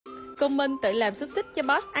Cùng mình tự làm xúc xích cho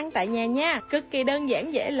boss ăn tại nhà nha. Cực kỳ đơn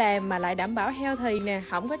giản dễ làm mà lại đảm bảo healthy nè,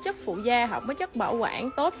 không có chất phụ gia, không có chất bảo quản,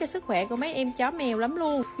 tốt cho sức khỏe của mấy em chó mèo lắm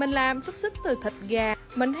luôn. Mình làm xúc xích từ thịt gà.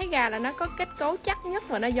 Mình thấy gà là nó có kết cấu chắc nhất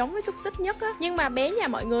và nó giống với xúc xích nhất á. Nhưng mà bé nhà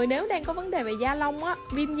mọi người nếu đang có vấn đề về da lông á,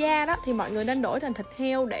 viêm da đó, thì mọi người nên đổi thành thịt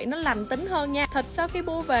heo để nó lành tính hơn nha. Thịt sau khi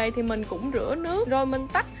mua về thì mình cũng rửa nước rồi mình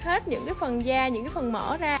tách hết những cái phần da, những cái phần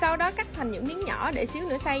mỡ ra, sau đó cắt thành những miếng nhỏ để xíu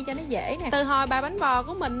nữa xay cho nó dễ nè. Từ hồi bà bánh bò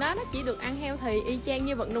của mình á, nó chỉ được ăn healthy y chang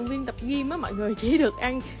như vận động viên tập gym á mọi người, chỉ được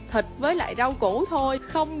ăn thịt với lại rau củ thôi,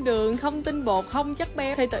 không đường, không tinh bột, không chất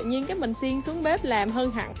béo. Thì tự nhiên cái mình xiên xuống bếp làm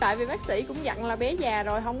hơn hẳn. Tại vì bác sĩ cũng dặn là bé già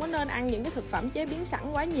rồi không có nên ăn những cái thực phẩm chế biến sẵn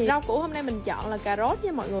quá nhiều. Rau củ hôm nay mình chọn là cà rốt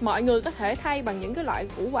nha mọi người. Mọi người có thể thay bằng những cái loại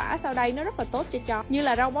củ quả sau đây, nó rất là tốt cho chó, như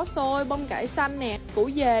là rau bó xôi, bông cải xanh nè, củ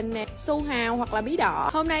dền nè, su hào hoặc là bí đỏ.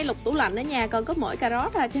 Hôm nay lục tủ lạnh ở nhà còn có mỗi cà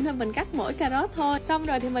rốt cho nên mình cắt mỗi cà rốt thôi. Xong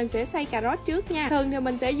rồi thì mình sẽ xay cà rốt trước nha. Thường thì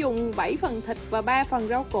mình sẽ dùng 7 phần thịt và 3 phần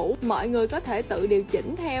rau củ. Mọi người có thể tự điều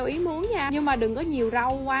chỉnh theo ý muốn nha, nhưng mà đừng có nhiều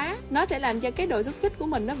rau quá, nó sẽ làm cho cái đồ xúc xích của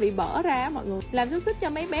mình nó bị bở ra mọi người. Làm xúc xích cho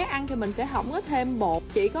mấy bé ăn thì mình sẽ không có thêm bột,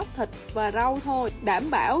 chỉ có thịt và rau thôi, đảm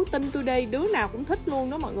bảo tin tôi đi, đứa nào cũng thích luôn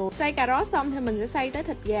đó mọi người. Xay cà rốt xong thì mình sẽ xay tới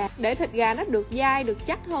thịt gà. Để thịt gà nó được dai, được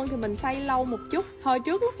chắc hơn thì mình xay lâu một chút. Hồi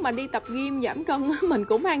trước lúc mà đi tập gym giảm cân mình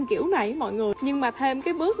cũng ăn kiểu này mọi người, nhưng mà thêm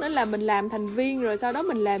cái bước nữa là mình làm thành viên rồi sau đó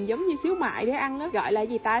mình làm giống như xíu mại để ăn á, gọi là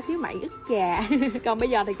gì ta, xíu mại ức gà. Còn bây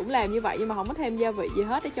giờ thì cũng làm như vậy nhưng mà không có thêm gia vị gì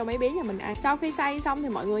hết để cho mấy bé nhà mình ăn. Sau khi xay xong thì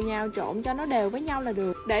mọi người nhào trộn cho nó đều với nhau là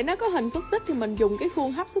được. Để nó có hình xúc xích thì mình dùng cái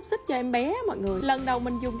khuôn hấp xúc xích cho em bé mọi người. Lần đầu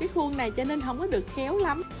mình dùng cái khuôn này cho nên không có được khéo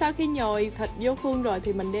lắm. Sau khi nhồi thịt vô khuôn rồi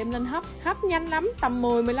thì mình đem lên hấp nhanh lắm, tầm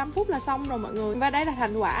 10-15 phút là xong rồi mọi người. Và đây là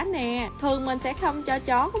thành quả nè. Thường mình sẽ không cho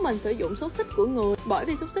chó của mình sử dụng xúc xích của người, bởi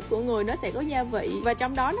vì xúc xích của người nó sẽ có gia vị và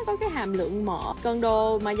trong đó nó có cái hàm lượng mỡ. Còn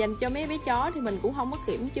đồ mà dành cho mấy bé chó thì mình cũng không có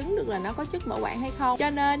kiểm chứng được là nó có chất bảo quản hay không. Cho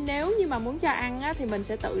nên nếu như mà muốn cho ăn á, thì mình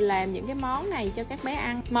sẽ tự làm những cái món này cho các bé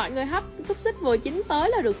ăn. Mọi người hấp xúc xích vừa chín tới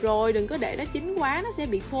là được rồi, đừng có để nó chín quá, nó sẽ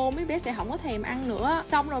bị khô, mấy bé sẽ không có thèm ăn nữa.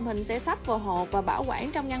 Xong rồi mình sẽ xách vào hộp và bảo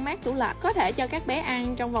quản trong ngăn mát tủ lạnh, có thể cho các bé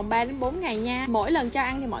ăn trong vòng 3-4 ngày nha. Mỗi lần cho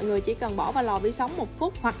ăn thì mọi người chỉ cần bỏ vào lò vi sóng 1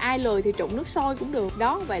 phút, hoặc ai lười thì trụng nước sôi cũng được.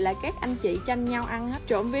 Đó, vậy là các anh chị tranh nhau ăn hết.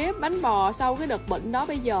 Trộm vía bánh bò sau cái đợt bệnh đó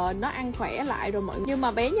bây giờ nó ăn khỏe lại rồi mọi người. Nhưng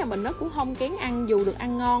mà bé nhà mình nó cũng không kén ăn dù được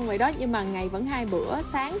ăn ngon vậy đó, nhưng mà ngày vẫn 2 bữa,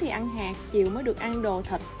 sáng thì ăn hạt, chiều mới được ăn đồ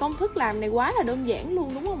thịt. Công thức làm này quá là đơn giản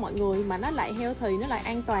luôn đúng không mọi người, mà nó lại healthy, nó lại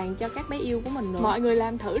an toàn cho các bé yêu của mình nữa. Mọi người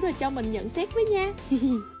làm thử rồi cho mình nhận xét với nha.